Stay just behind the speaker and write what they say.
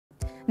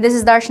This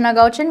is Darshana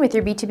Gauchan with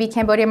your B2B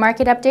Cambodia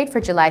Market update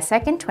for July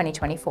 2nd,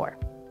 2024.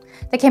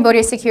 The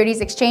Cambodia Securities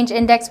Exchange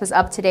Index was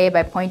up today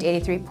by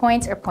 0.83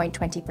 points or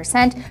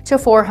 0.20% to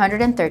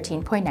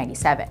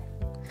 413.97.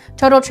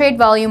 Total trade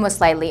volume was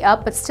slightly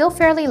up but still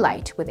fairly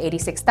light, with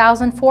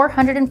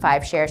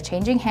 86,405 shares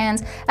changing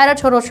hands at a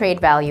total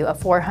trade value of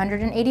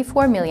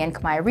 484 million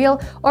Khmer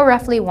riel, or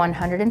roughly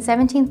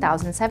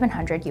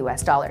 $117,700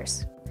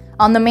 US.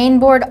 On the main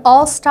board,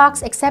 all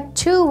stocks except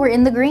two were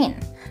in the green.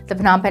 The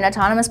Phnom Penh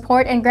Autonomous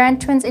Port and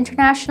Grand Twins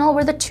International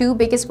were the two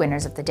biggest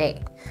winners of the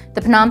day.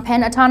 The Phnom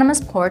Penh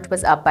Autonomous Port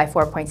was up by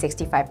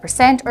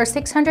 4.65% or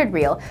 600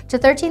 riel to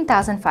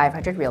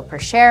 13,500 riel per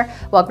share,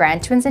 while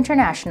Grand Twins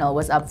International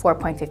was up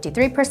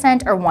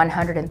 4.53% or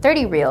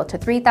 130 riel to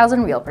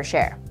 3,000 riel per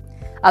share.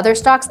 Other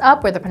stocks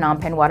up were the Phnom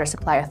Penh Water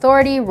Supply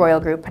Authority, Royal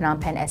Group Phnom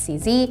Penh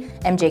SCZ,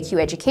 MJQ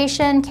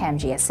Education,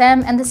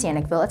 CAMGSM, and the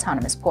Sihanoukville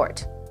Autonomous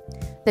Port.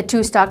 The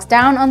two stocks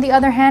down, on the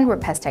other hand, were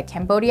Pestech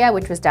Cambodia,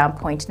 which was down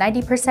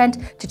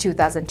 0.90% to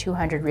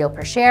 2,200 riel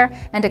per share,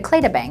 and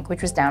Akleda Bank,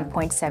 which was down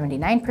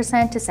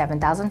 0.79% to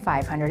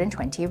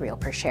 7,520 riel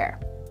per share.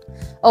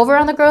 Over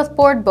on the growth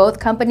board, both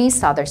companies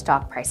saw their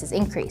stock prices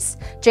increase.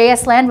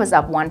 JS Land was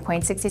up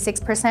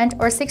 1.66%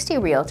 or 60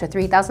 riel to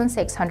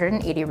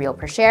 3,680 riel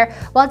per share,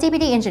 while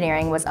DBD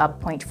Engineering was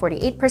up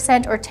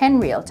 0.48% or 10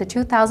 riel to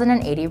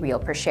 2,080 riel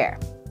per share.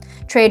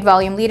 Trade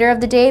volume leader of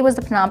the day was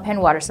the Phnom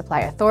Penh Water Supply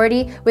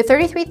Authority, with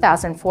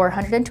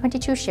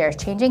 33,422 shares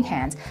changing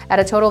hands at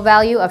a total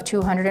value of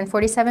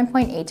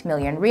 247.8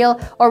 million riel,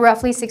 or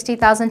roughly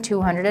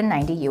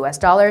 $60,290 US,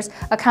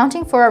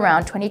 accounting for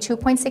around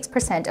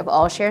 22.6% of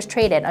all shares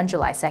traded on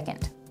July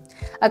 2nd.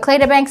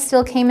 Akleda Bank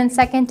still came in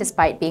second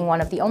despite being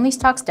one of the only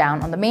stocks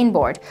down on the main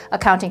board,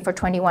 accounting for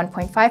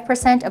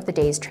 21.5% of the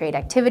day's trade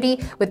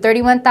activity, with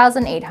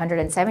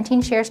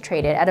 31,817 shares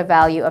traded at a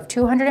value of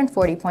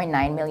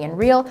 240.9 million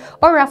riel,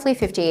 or roughly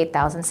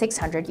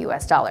 $58,600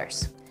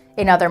 US.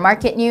 In other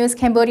market news,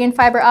 Cambodian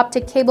fiber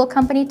optic cable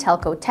company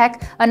Telco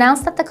Tech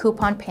announced that the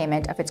coupon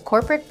payment of its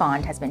corporate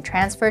bond has been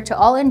transferred to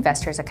all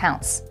investors'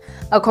 accounts.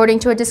 According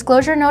to a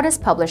disclosure notice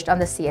published on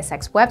the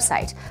CSX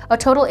website, a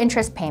total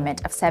interest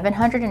payment of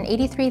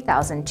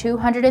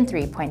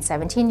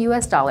 $783,203.17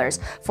 US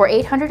for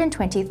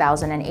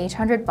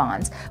 820,800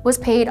 bonds was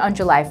paid on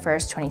July 1,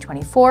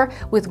 2024,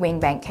 with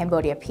Wingbank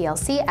Cambodia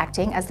plc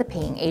acting as the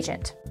paying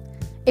agent.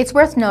 It's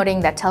worth noting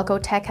that Telco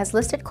Tech has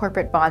listed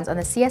corporate bonds on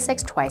the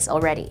CSX twice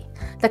already.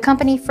 The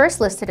company first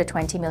listed a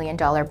 $20 million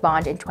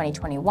bond in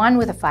 2021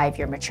 with a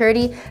 5-year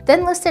maturity,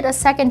 then listed a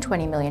second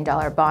 $20 million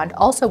bond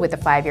also with a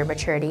 5-year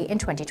maturity in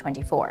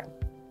 2024.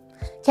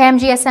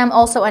 CAMGSM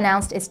also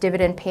announced its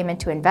dividend payment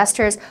to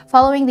investors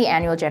following the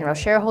annual general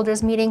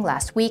shareholders meeting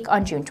last week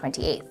on June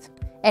 28th.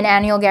 An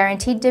annual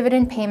guaranteed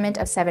dividend payment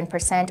of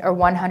 7% or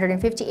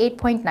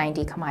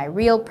 158.90 Khmer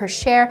riel per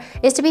share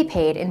is to be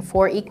paid in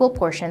 4 equal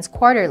portions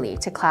quarterly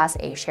to Class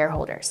A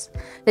shareholders.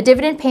 The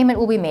dividend payment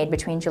will be made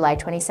between July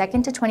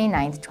 22nd to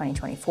 29th,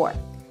 2024.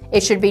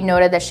 It should be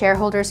noted that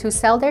shareholders who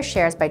sell their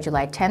shares by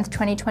July 10th,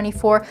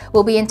 2024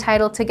 will be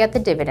entitled to get the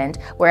dividend,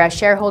 whereas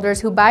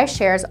shareholders who buy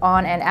shares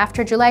on and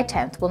after July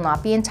 10th will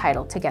not be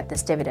entitled to get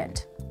this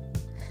dividend.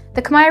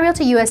 The Khmer riel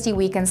to USD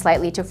weakened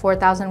slightly to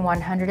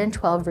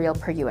 4,112 riel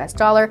per US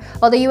dollar,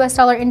 while the US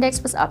dollar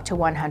index was up to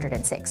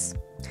 106.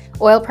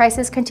 Oil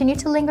prices continue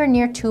to linger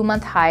near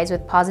 2-month highs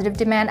with positive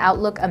demand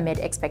outlook amid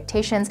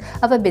expectations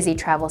of a busy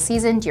travel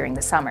season during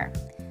the summer.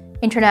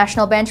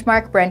 International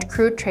benchmark Brent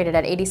crude traded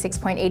at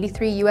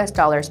 86.83 US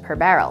dollars per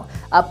barrel,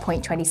 up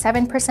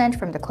 0.27%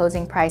 from the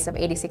closing price of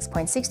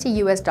 86.60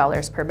 US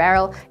dollars per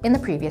barrel in the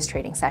previous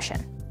trading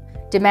session.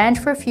 Demand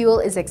for fuel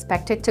is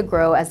expected to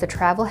grow as the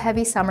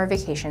travel-heavy summer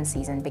vacation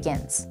season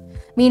begins.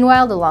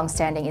 Meanwhile, the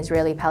long-standing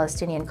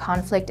Israeli-Palestinian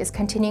conflict is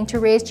continuing to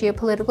raise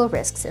geopolitical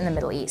risks in the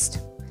Middle East.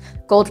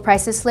 Gold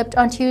prices slipped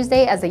on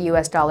Tuesday as the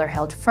US dollar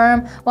held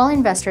firm, while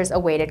investors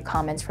awaited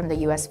comments from the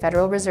US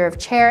Federal Reserve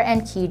Chair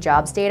and key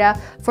jobs data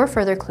for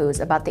further clues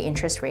about the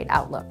interest rate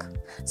outlook.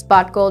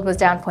 Spot gold was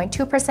down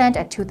 0.2%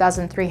 at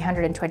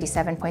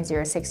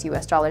 $2,327.06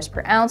 US dollars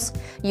per ounce.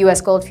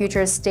 US gold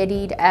futures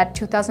steadied at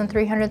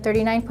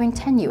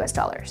 $2,339.10 US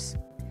dollars.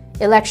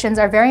 Elections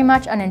are very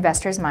much on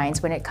investors'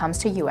 minds when it comes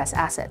to US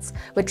assets,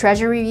 with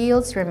Treasury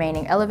yields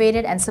remaining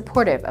elevated and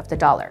supportive of the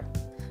dollar.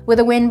 With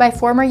a win by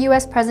former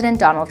US President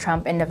Donald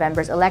Trump in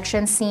November's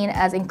election seen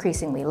as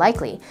increasingly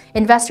likely,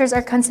 investors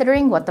are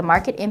considering what the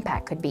market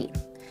impact could be.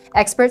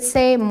 Experts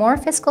say more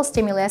fiscal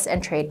stimulus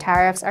and trade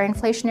tariffs are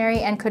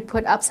inflationary and could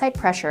put upside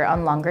pressure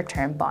on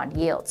longer-term bond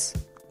yields.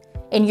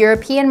 In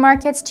European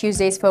markets,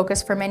 Tuesday's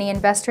focus for many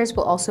investors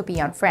will also be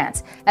on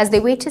France, as they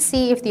wait to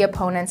see if the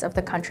opponents of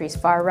the country's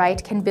far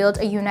right can build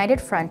a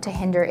united front to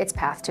hinder its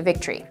path to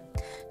victory.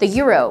 The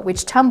euro,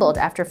 which tumbled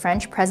after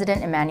French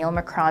President Emmanuel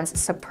Macron's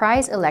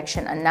surprise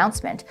election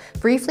announcement,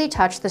 briefly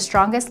touched the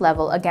strongest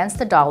level against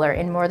the dollar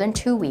in more than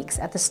 2 weeks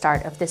at the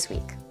start of this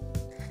week.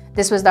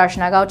 This was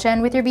Darshana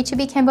Gauchan with your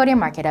B2B Cambodia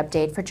Market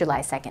update for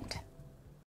July 2nd.